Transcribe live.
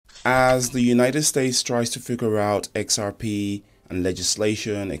As the United States tries to figure out XRP and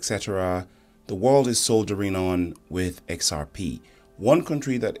legislation, etc., the world is soldering on with XRP. One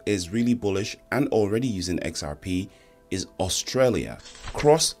country that is really bullish and already using XRP is Australia.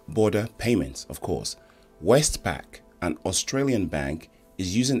 Cross-border payments, of course. Westpac, an Australian bank,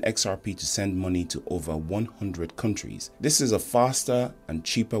 is using XRP to send money to over 100 countries. This is a faster and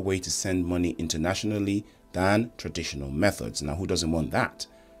cheaper way to send money internationally than traditional methods. Now, who doesn't want that?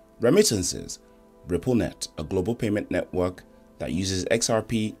 Remittances. RippleNet, a global payment network that uses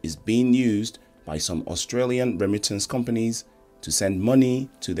XRP, is being used by some Australian remittance companies to send money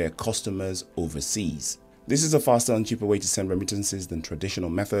to their customers overseas. This is a faster and cheaper way to send remittances than traditional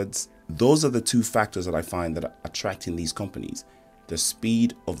methods. Those are the two factors that I find that are attracting these companies: the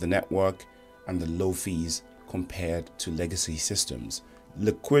speed of the network and the low fees compared to legacy systems.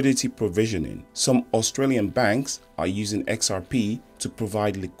 Liquidity provisioning. Some Australian banks are using XRP to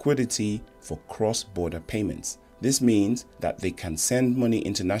provide liquidity for cross-border payments. This means that they can send money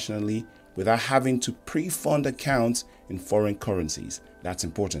internationally without having to pre-fund accounts in foreign currencies. That's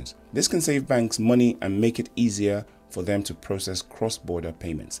important. This can save banks money and make it easier for them to process cross-border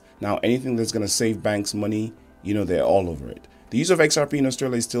payments. Now, anything that's going to save banks money, you know, they're all over it. The use of XRP in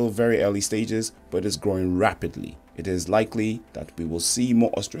Australia is still very early stages, but it's growing rapidly. It is likely that we will see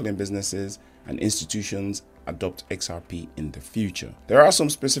more Australian businesses and institutions adopt XRP in the future. There are some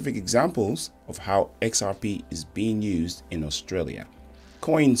specific examples of how XRP is being used in Australia.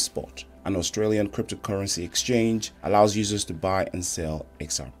 CoinSpot, an Australian cryptocurrency exchange, allows users to buy and sell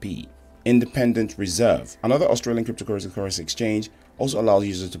XRP. Independent Reserve, another Australian cryptocurrency exchange, also allows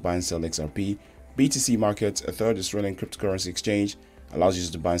users to buy and sell XRP. BTC Markets, a third Australian cryptocurrency exchange, allows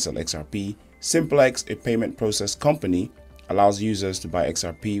users to buy and sell XRP. Simplex, a payment process company, allows users to buy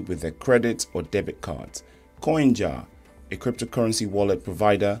XRP with their credit or debit cards. CoinJar, a cryptocurrency wallet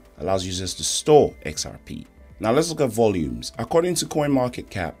provider, allows users to store XRP. Now let's look at volumes. According to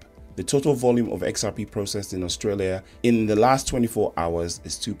CoinMarketCap, the total volume of XRP processed in Australia in the last 24 hours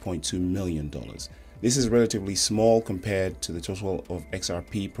is $2.2 million. This is relatively small compared to the total of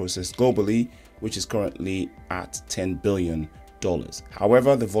XRP processed globally, which is currently at $10 billion.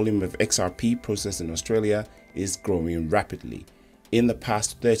 However, the volume of XRP processed in Australia is growing rapidly. In the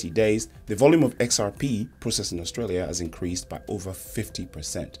past 30 days, the volume of XRP processed in Australia has increased by over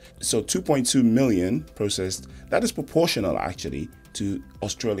 50%. So 2.2 million processed, that is proportional actually to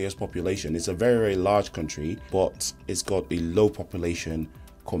Australia's population. It's a very, very large country, but it's got a low population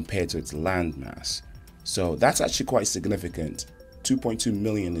compared to its landmass. So that's actually quite significant. 2.2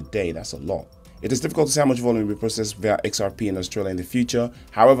 million a day, that's a lot. It is difficult to say how much volume will be processed via XRP in Australia in the future.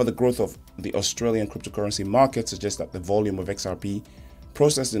 However, the growth of the Australian cryptocurrency market suggests that the volume of XRP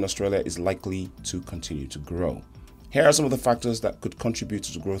processed in Australia is likely to continue to grow. Here are some of the factors that could contribute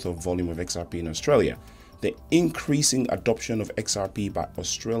to the growth of volume of XRP in Australia. The increasing adoption of XRP by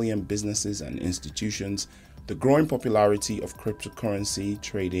Australian businesses and institutions, the growing popularity of cryptocurrency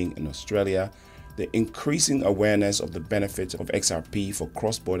trading in Australia, the increasing awareness of the benefits of XRP for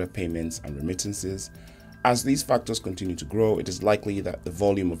cross-border payments and remittances. As these factors continue to grow, it is likely that the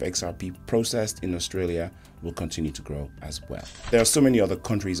volume of XRP processed in Australia will continue to grow as well. There are so many other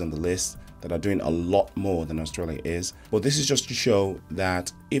countries on the list that are doing a lot more than Australia is, but this is just to show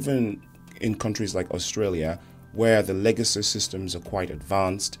that even in countries like Australia, where the legacy systems are quite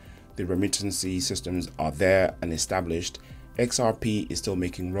advanced, the remittancy systems are there and established, XRP is still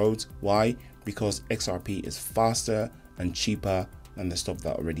making roads. Why? Because XRP is faster and cheaper than the stuff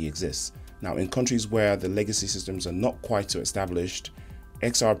that already exists. Now, in countries where the legacy systems are not quite so established,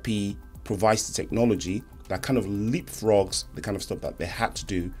 XRP provides the technology that kind of leapfrogs the kind of stuff that they had to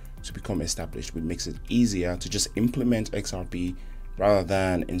do to become established, which makes it easier to just implement XRP rather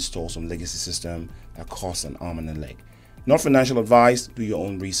than install some legacy system that costs an arm and a leg. Not financial advice, do your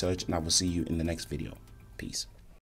own research, and I will see you in the next video. Peace.